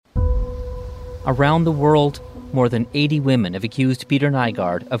Around the world, more than 80 women have accused Peter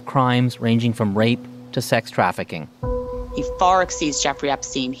Nygard of crimes ranging from rape to sex trafficking. He far exceeds Jeffrey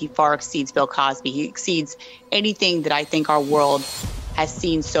Epstein. He far exceeds Bill Cosby. He exceeds anything that I think our world has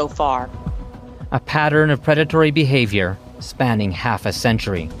seen so far. A pattern of predatory behavior spanning half a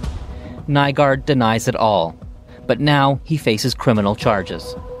century. Nygard denies it all, but now he faces criminal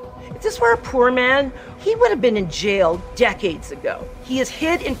charges. If this were a poor man, he would have been in jail decades ago. He is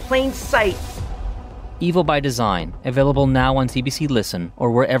hid in plain sight. Evil by Design, available now on CBC Listen or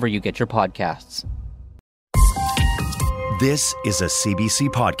wherever you get your podcasts. This is a CBC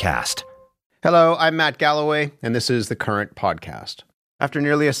podcast. Hello, I'm Matt Galloway, and this is The Current Podcast. After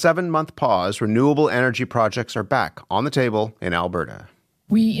nearly a 7-month pause, renewable energy projects are back on the table in Alberta.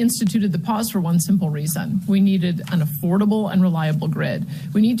 We instituted the pause for one simple reason. We needed an affordable and reliable grid.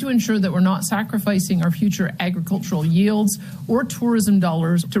 We need to ensure that we're not sacrificing our future agricultural yields or tourism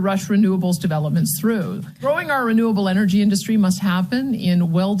dollars to rush renewables developments through. Growing our renewable energy industry must happen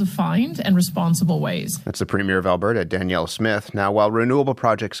in well-defined and responsible ways. That's the Premier of Alberta, Danielle Smith. Now, while renewable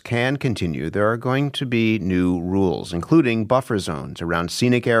projects can continue, there are going to be new rules, including buffer zones around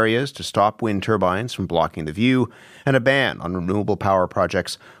scenic areas to stop wind turbines from blocking the view, and a ban on renewable power projects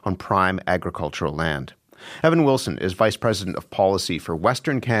on prime agricultural land. Evan Wilson is Vice President of Policy for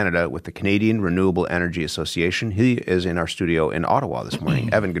Western Canada with the Canadian Renewable Energy Association. He is in our studio in Ottawa this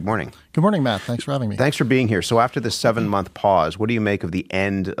morning. Evan, good morning. Good morning, Matt. Thanks for having me. Thanks for being here. So after this 7-month pause, what do you make of the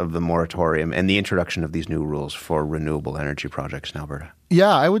end of the moratorium and the introduction of these new rules for renewable energy projects in Alberta?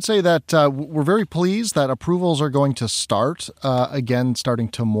 Yeah, I would say that we're very pleased that approvals are going to start again, starting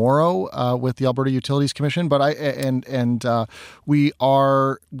tomorrow with the Alberta Utilities Commission. But we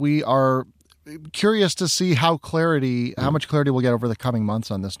are curious to see how much clarity we'll get over the coming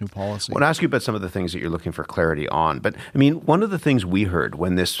months on this new policy. I want to ask you about some of the things that you're looking for clarity on. But I mean, one of the things we heard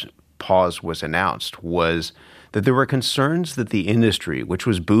when this pause was announced was that there were concerns that the industry, which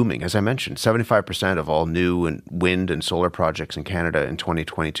was booming, as I mentioned, 75% of all new and wind and solar projects in Canada in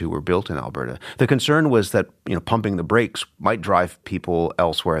 2022 were built in Alberta. The concern was that, pumping the brakes might drive people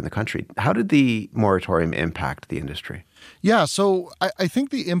elsewhere in the country. How did the moratorium impact the industry? Yeah, so I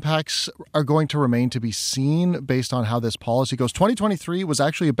think the impacts are going to remain to be seen based on how this policy goes. 2023 was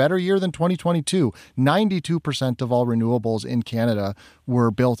actually a better year than 2022. 92% of all renewables in Canada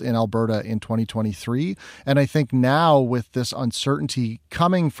were built in Alberta in 2023. And I think now with this uncertainty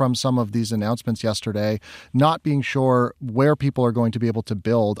coming from some of these announcements yesterday, not being sure where people are going to be able to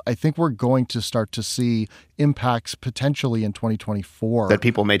build, I think we're going to start to see impacts potentially in 2024. That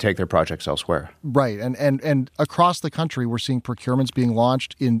people may take their projects elsewhere. Right. And across the country, we're seeing procurements being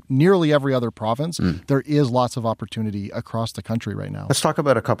launched in nearly every other province. There is lots of opportunity across the country right now. Let's talk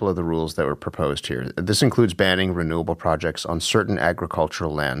about a couple of the rules that were proposed here. This includes banning renewable projects on certain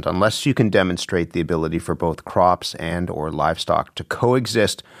agricultural land unless you can demonstrate the ability for both crops and or livestock to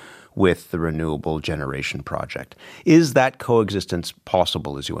coexist with the renewable generation project. Is that coexistence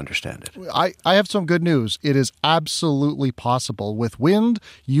possible as you understand it? I have some good news. It is absolutely possible. With wind,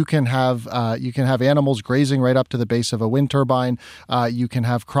 you can have animals grazing right up to the base of a wind turbine. You can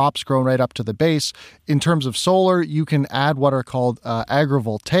have crops grown right up to the base. In terms of solar, you can add what are called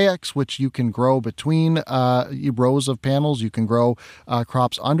agrivoltaics, which you can grow between rows of panels. You can grow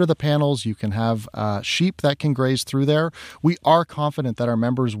crops under the panels. You can have sheep that can graze through there. We are confident that our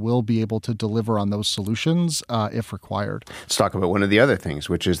members will be able to deliver on those solutions if required. Let's talk about one of the other things,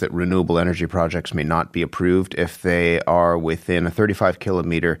 which is that renewable energy projects may not be approved if they are within a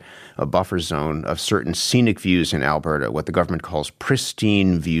 35-kilometer buffer zone of certain scenic views in Alberta, what the government calls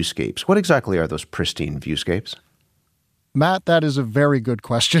pristine viewscapes. What exactly are those pristine viewscapes? Matt, that is a very good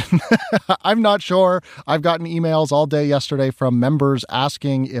question. I'm not sure. I've gotten emails all day yesterday from members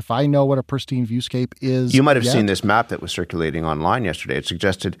asking if I know what a pristine viewscape is. You might have seen this map that was circulating online yesterday. It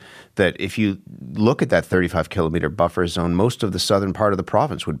suggested that if you look at that 35-kilometer buffer zone, most of the southern part of the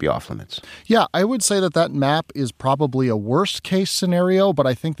province would be off limits. Yeah, I would say that map is probably a worst-case scenario, but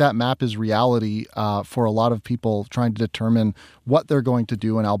I think that map is reality for a lot of people trying to determine what they're going to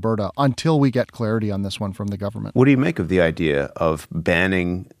do in Alberta until we get clarity on this one from the government. What do you make of the idea of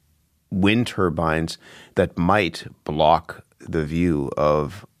banning wind turbines that might block the view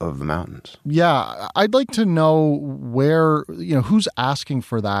of the mountains? Yeah, I'd like to know where, who's asking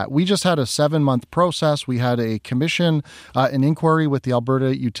for that. We just had a 7-month process. We had a commission, an inquiry with the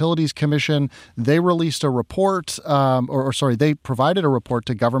Alberta Utilities Commission. They released a report, they provided a report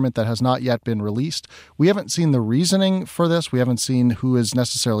to government that has not yet been released. We haven't seen the reasoning for this. We haven't seen who has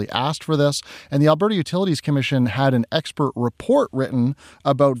necessarily asked for this. And the Alberta Utilities Commission had an expert report written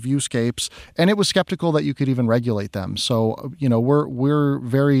about viewscapes, and it was skeptical that you could even regulate them. So we're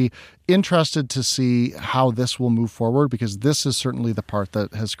very interested to see how this will move forward, because this is certainly the part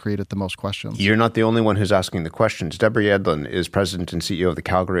that has created the most questions. You're not the only one who's asking the questions. Deborah Yedlin is President and CEO of the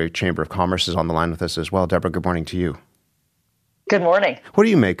Calgary Chamber of Commerce, is on the line with us as well. Deborah, good morning to you. Good morning. What do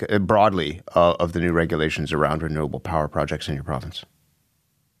you make broadly of the new regulations around renewable power projects in your province?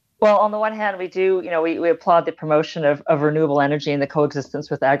 Well, on the one hand, we applaud the promotion of renewable energy and the coexistence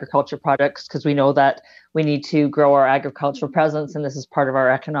with agriculture projects, because we know that we need to grow our agricultural presence, and this is part of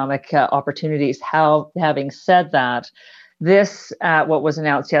our economic opportunities. Having said that, this, what was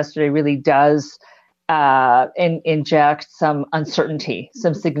announced yesterday, really does inject some uncertainty,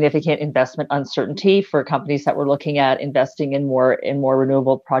 some significant investment uncertainty for companies that were looking at investing in more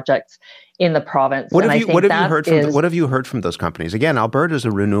renewable projects in the province. What have you heard from those companies? Again, Alberta is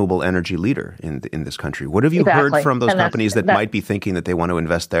a renewable energy leader in this country. What have you heard from those companies that might be thinking that they want to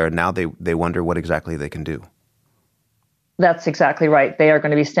invest there, and now they wonder what exactly they can do? That's exactly right. They are going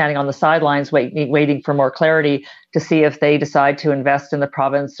to be standing on the sidelines waiting for more clarity to see if they decide to invest in the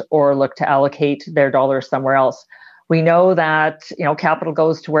province or look to allocate their dollars somewhere else. We know that capital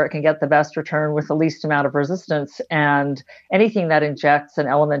goes to where it can get the best return with the least amount of resistance, and anything that injects an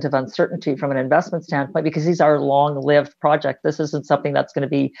element of uncertainty from an investment standpoint, because these are long-lived projects. This isn't something that's going to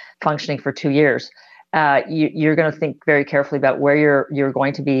be functioning for 2 years. You're going to think very carefully about where you're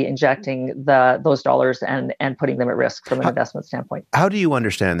going to be injecting those dollars and putting them at risk from an investment standpoint. How do you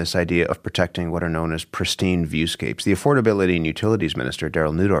understand this idea of protecting what are known as pristine viewscapes? The Affordability and Utilities Minister,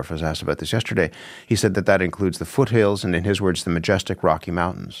 Daryl Neudorf, was asked about this yesterday. He said that includes the foothills and, in his words, the majestic Rocky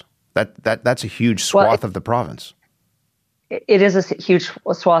Mountains. That's a huge swath of the province. It is a huge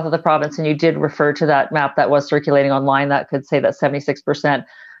swath of the province, and you did refer to that map that was circulating online that could say that 76%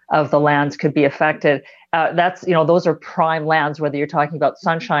 of the lands could be affected. Those are prime lands, whether you're talking about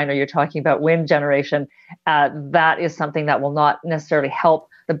sunshine or you're talking about wind generation. That is something that will not necessarily help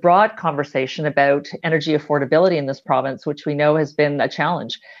the broad conversation about energy affordability in this province, which we know has been a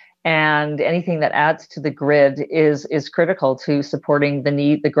challenge. And anything that adds to the grid is critical to supporting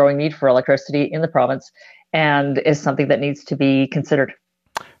the growing need for electricity in the province, and is something that needs to be considered.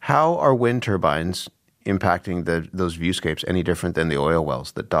 How are wind turbines impacting those viewscapes any different than the oil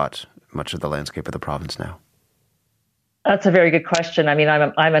wells that dot much of the landscape of the province now? That's a very good question. I mean,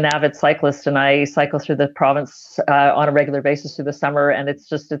 I'm an avid cyclist, and I cycle through the province on a regular basis through the summer, and it's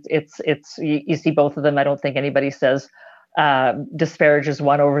you see both of them. I don't think anybody disparages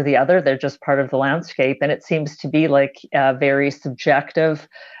one over the other. They're just part of the landscape, and it seems to be like a very subjective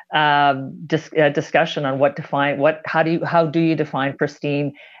discussion on how do you define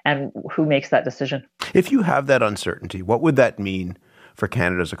pristine, and who makes that decision. If you have that uncertainty, what would that mean for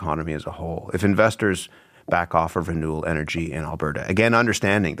Canada's economy as a whole? If investors back off of renewable energy in Alberta, again,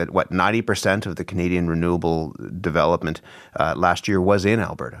 understanding that 90% of the Canadian renewable development last year was in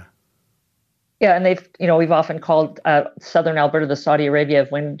Alberta. Yeah, and we've often called southern Alberta the Saudi Arabia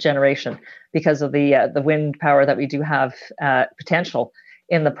of wind generation because of the wind power that we do have potential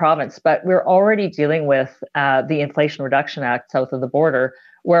in the province. But we're already dealing with the Inflation Reduction Act south of the border,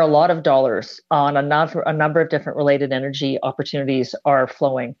 where a lot of dollars on a number of different related energy opportunities are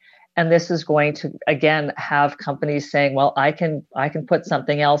flowing. And this is going to, again, have companies saying, well, I can put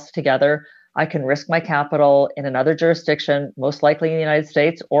something else together. I can risk my capital in another jurisdiction, most likely in the United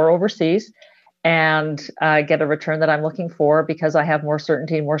States or overseas, and get a return that I'm looking for because I have more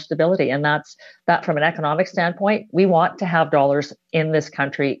certainty and more stability. And that from an economic standpoint, we want to have dollars in this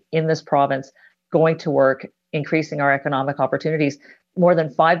country, in this province, going to work, increasing our economic opportunities. More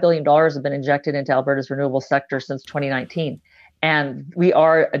than $5 billion have been injected into Alberta's renewable sector since 2019. And we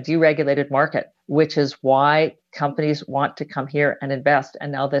are a deregulated market, which is why companies want to come here and invest.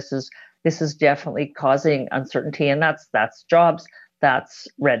 And now this is definitely causing uncertainty, and that's jobs, that's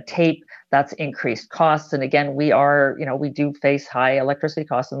red tape, that's increased costs. And again, we do face high electricity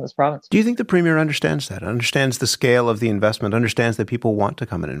costs in this province. Do you think the Premier understands that, understands the scale of the investment, understands that people want to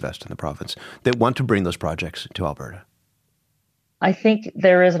come and invest in the province, that want to bring those projects to Alberta? I think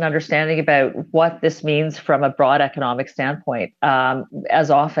there is an understanding about what this means from a broad economic standpoint. As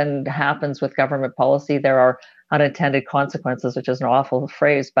often happens with government policy, there are unintended consequences, which is an awful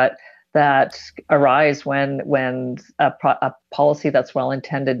phrase, but that arise when a policy that's well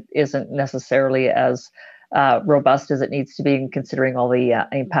intended isn't necessarily as robust as it needs to be, in considering all the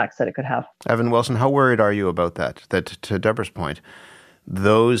impacts that it could have. Evan Wilson, how worried are you about that? That, to Deborah's point,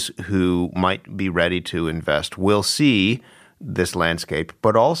 those who might be ready to invest will see this landscape,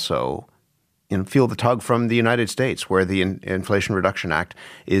 but also feel the tug from the United States, where the Inflation Reduction Act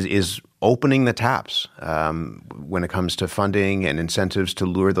is opening the taps when it comes to funding and incentives to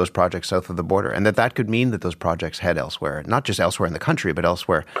lure those projects south of the border, and that could mean that those projects head elsewhere, not just elsewhere in the country, but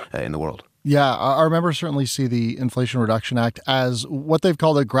elsewhere in the world. Yeah, our members certainly see the Inflation Reduction Act as what they've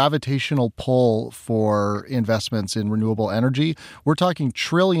called a gravitational pull for investments in renewable energy. We're talking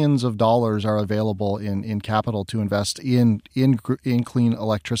trillions of dollars are available in capital to invest in clean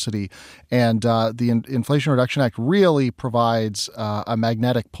electricity. And the Inflation Reduction Act really provides a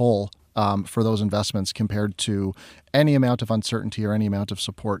magnetic pull for those investments compared to any amount of uncertainty or any amount of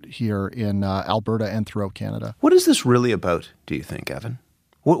support here in Alberta and throughout Canada. What is this really about, do you think, Evan?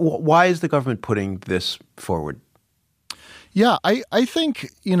 Why is the government putting this forward? Yeah, I think,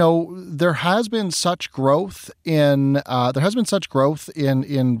 there has been such growth in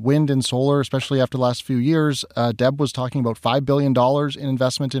wind and solar, especially after the last few years. Deb was talking about $5 billion in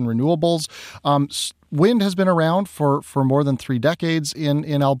investment in renewables. Wind has been around for more than 3 decades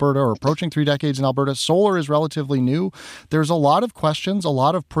in Alberta, or approaching 3 decades in Alberta. Solar is relatively new. There's a lot of questions, a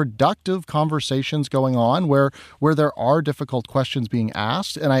lot of productive conversations going on where there are difficult questions being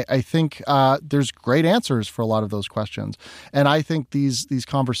asked. And I think there's great answers for a lot of those questions. And I think these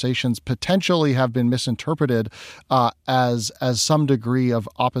conversations potentially have been misinterpreted as some degree of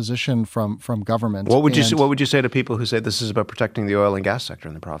opposition from government. What would you say to people who say this is about protecting the oil and gas sector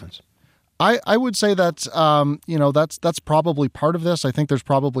in the province? I would say that that's probably part of this. I think there's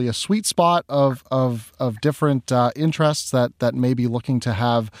probably a sweet spot of different interests that may be looking to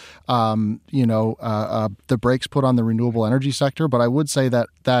have the brakes put on the renewable energy sector. But I would say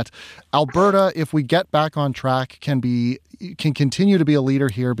that Alberta, if we get back on track, can continue to be a leader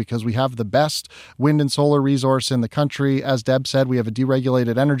here because we have the best wind and solar resource in the country. As Deb said, we have a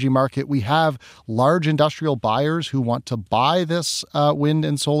deregulated energy market. We have large industrial buyers who want to buy this wind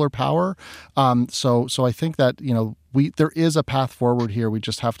and solar power. So I think that, there is a path forward here. We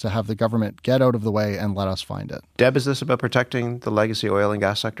just have to have the government get out of the way and let us find it. Deb, is this about protecting the legacy oil and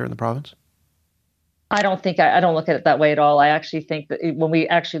gas sector in the province? I don't look at it that way at all. I actually think that when we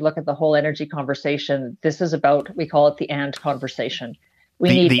actually look at the whole energy conversation, this is about, we call it the and conversation. We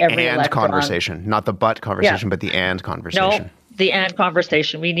need every and electron. Conversation, not the but conversation, but the and conversation. No, the and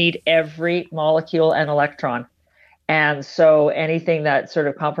conversation. We need every molecule and electron. And so anything that sort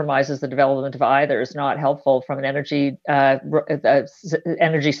of compromises the development of either is not helpful from an energy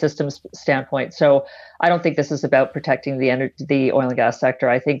systems standpoint. So I don't think this is about protecting the oil and gas sector.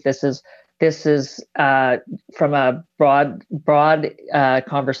 I think this is from a broad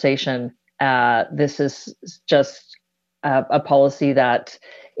conversation. This is just a policy that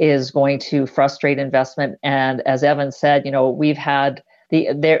is going to frustrate investment. And as Evan said, we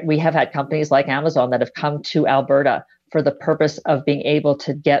have had companies like Amazon that have come to Alberta for the purpose of being able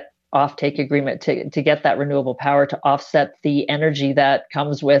to get offtake agreement to get that renewable power to offset the energy that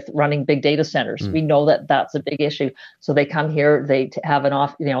comes with running big data centers. We know that that's a big issue. So they come here, they have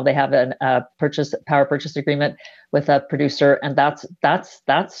power purchase agreement with a producer, and that's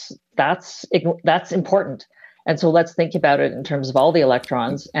important. And so let's think about it in terms of all the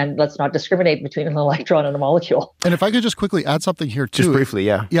electrons, and let's not discriminate between an electron and a molecule. And if I could just quickly add something here too. Just briefly,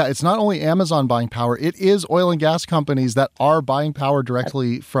 yeah. Yeah, it's not only Amazon buying power, it is oil and gas companies that are buying power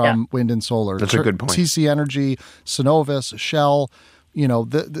directly from wind and solar. That's a good point. TC Energy, Cenovus, Shell,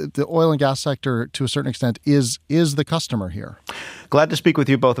 the oil and gas sector to a certain extent is the customer here. Glad to speak with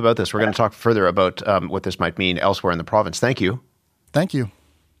you both about this. We're going to talk further about what this might mean elsewhere in the province. Thank you. Thank you.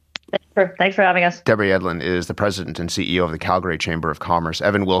 Thanks for having us. Deborah Yedlin is the president and CEO of the Calgary Chamber of Commerce.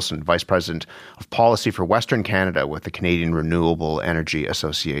 Evan Wilson, vice president of policy for Western Canada with the Canadian Renewable Energy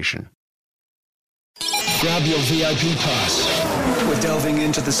Association. Grab your VIP pass. We're delving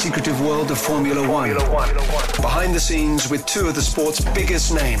into the secretive world of Formula One. Behind the scenes with two of the sport's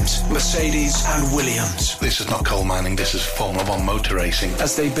biggest names, Mercedes and Williams. This is not coal mining, this is Formula One motor racing.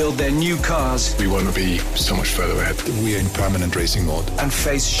 As they build their new cars. We want to be so much further ahead. We're in permanent racing mode. And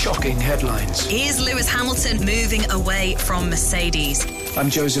face shocking headlines. Is Lewis Hamilton moving away from Mercedes?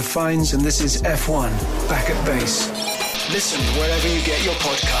 I'm Joseph Fiennes, and this is F1 Back at Base. Listen wherever you get your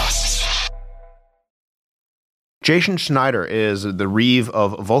podcasts. Jason Schneider is the reeve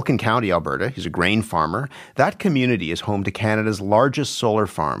of Vulcan County, Alberta. He's a grain farmer. That community is home to Canada's largest solar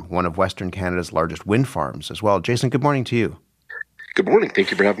farm, one of Western Canada's largest wind farms as well. Jason, good morning to you. Good morning. Thank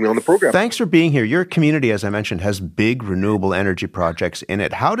you for having me on the program. Thanks for being here. Your community, as I mentioned, has big renewable energy projects in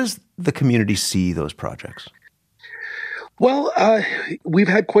it. How does the community see those projects? Well, we've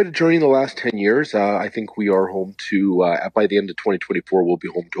had quite a journey in the last 10 years. I think we are home to, by the end of 2024, we'll be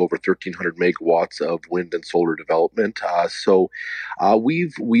home to over 1,300 megawatts of wind and solar development.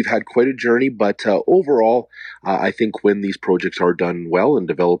 We've had quite a journey, but overall, I think when these projects are done well and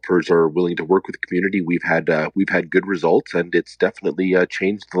developers are willing to work with the community, we've had good results, and it's definitely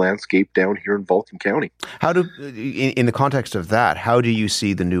changed the landscape down here in Vulcan County. In the context of that, how do you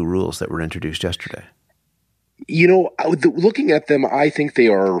see the new rules that were introduced yesterday? Looking at them, I think they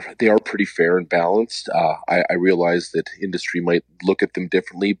are pretty fair and balanced. I realize that industry might look at them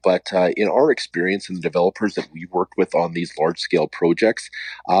differently, but in our experience and the developers that we worked with on these large-scale projects,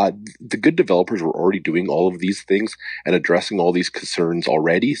 the good developers were already doing all of these things and addressing all these concerns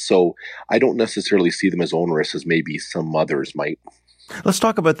already. So I don't necessarily see them as onerous as maybe some others might. Let's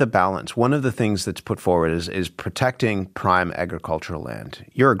talk about the balance. One of the things that's put forward is protecting prime agricultural land.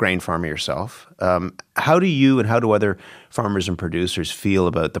 You're a grain farmer yourself. How do you and how do other farmers and producers feel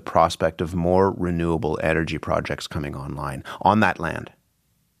about the prospect of more renewable energy projects coming online on that land?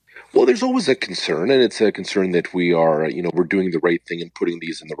 Well, there's always a concern, and it's a concern that we are, we're doing the right thing and putting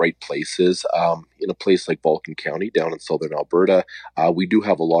these in the right places. In a place like Vulcan County down in southern Alberta, we do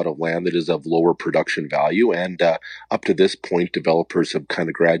have a lot of land that is of lower production value, and up to this point, developers have kind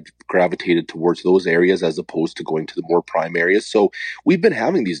of gravitated towards those areas as opposed to going to the more prime areas. So we've been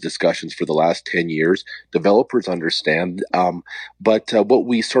having these discussions for the last 10 years. Developers understand, but what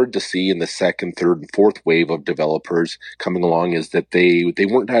we started to see in the second, third, and fourth wave of developers coming along is that they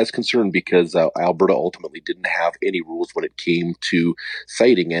weren't as concerned because Alberta ultimately didn't have any rules when it came to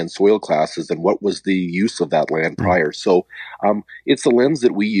siting and soil classes and what was the use of that land prior. So it's a lens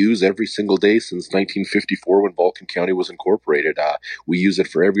that we use every single day since 1954 when Vulcan County was incorporated. We use it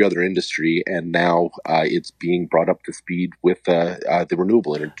for every other industry, and now it's being brought up to speed with the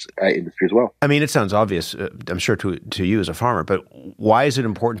renewable industry as well. I mean, it sounds obvious, I'm sure, to you as a farmer, but why is it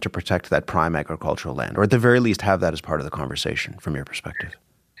important to protect that prime agricultural land, or at the very least have that as part of the conversation from your perspective?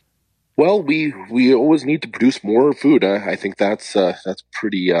 Well, we always need to produce more food. I think that's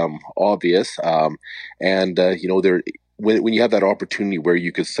pretty obvious. When you have that opportunity where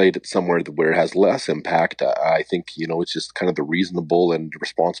you could site it somewhere where it has less impact, I think it's just kind of the reasonable and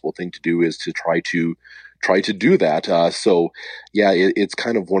responsible thing to do is to try to do that. It's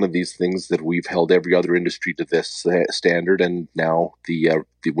kind of one of these things that we've held every other industry to this standard, and now the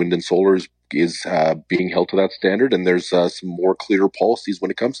wind and solar is being held to that standard, and there's some more clear policies when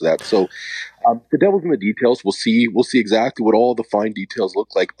it comes to that. So the devil's in the details. We'll see exactly what all the fine details look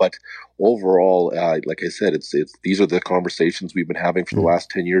like, but overall, like I said, it's these are the conversations we've been having for the last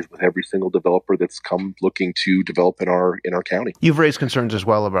 10 years with every single developer that's come looking to develop in our county. You've raised concerns as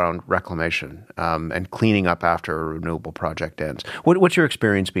well around reclamation and cleaning up after a renewable project ends. What's your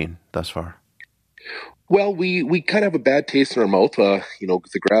experience been thus far? Well, we kind of have a bad taste in our mouth.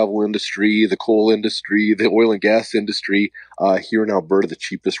 The gravel industry, the coal industry, the oil and gas industry. Here in Alberta, the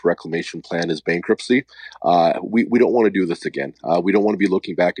cheapest reclamation plan is bankruptcy. We don't want to do this again. We don't want to be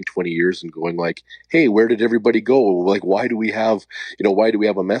looking back in 20 years and going like, hey, where did everybody go? Like, why do we have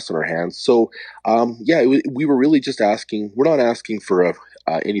a mess on our hands? So, we were really just asking. We're not asking for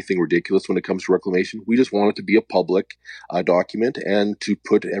anything ridiculous when it comes to reclamation. We just want it to be a public document and to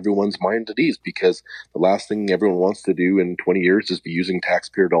put everyone's mind at ease, because the last thing everyone wants to do in 20 years is be using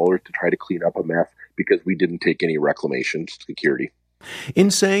taxpayer dollars to try to clean up a mess because we didn't take any reclamation security.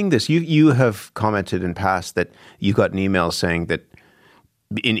 In saying this, you have commented in past that you got an email saying that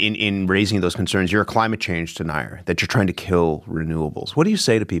in raising those concerns, you're a climate change denier, that you're trying to kill renewables. What do you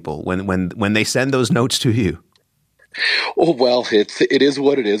say to people when they send those notes to you? Oh, well, it is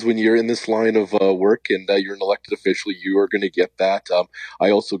what it is. When you're in this line of work and you're an elected official, you are going to get that.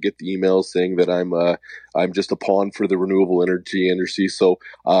 I also get the emails saying that I'm just a pawn for the renewable energy industry. So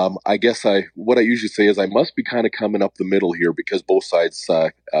I guess what I usually say is I must be kind of coming up the middle here because both sides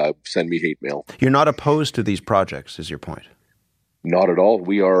send me hate mail. You're not opposed to these projects, is your point? Not at all.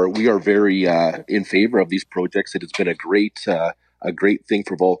 We are very in favor of these projects. It has been a great thing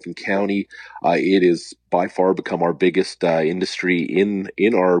for Vulcan County. It is by far become our biggest industry in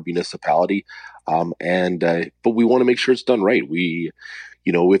our municipality. But we want to make sure it's done right. We've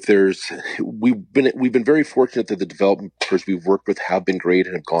been very fortunate that the developers we've worked with have been great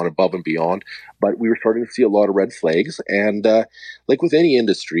and have gone above and beyond, but we were starting to see a lot of red flags. And like with any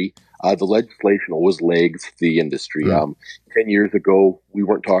industry, the legislation always lags the industry. 10 years ago, we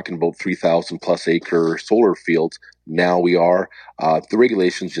weren't talking about 3,000 plus acre solar fields. Now we are. The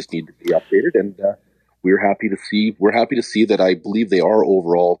regulations just need to be updated, and we're happy to see that. I believe they are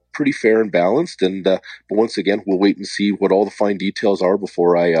overall pretty fair and balanced. And but once again, we'll wait and see what all the fine details are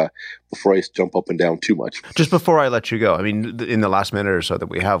before I jump up and down too much. Just before I let you go, I mean, in the last minute or so that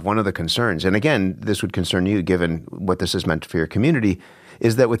we have, one of the concerns, and again, this would concern you given what this has meant for your community,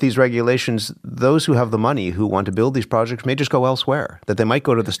 is that with these regulations, those who have the money who want to build these projects may just go elsewhere, that they might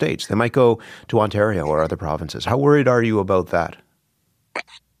go to the States, they might go to Ontario or other provinces. How worried are you about that?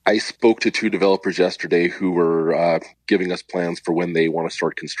 I spoke to 2 developers yesterday who were giving us plans for when they want to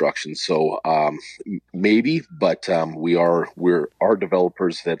start construction. So maybe, but our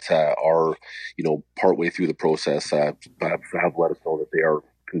developers that are partway through the process have let us know that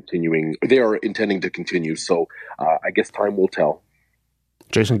they are intending to continue. So I guess time will tell.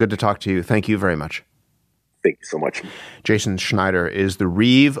 Jason, good to talk to you. Thank you very much. Thank you so much. Jason Schneider is the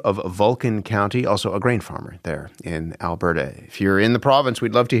Reeve of Vulcan County, also a grain farmer there in Alberta. If you're in the province,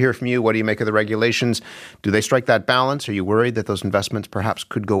 we'd love to hear from you. What do you make of the regulations? Do they strike that balance? Are you worried that those investments perhaps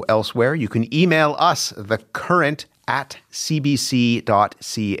could go elsewhere? You can email us,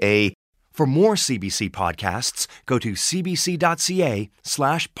 thecurrent@cbc.ca. For more CBC podcasts, go to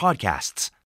cbc.ca/podcasts.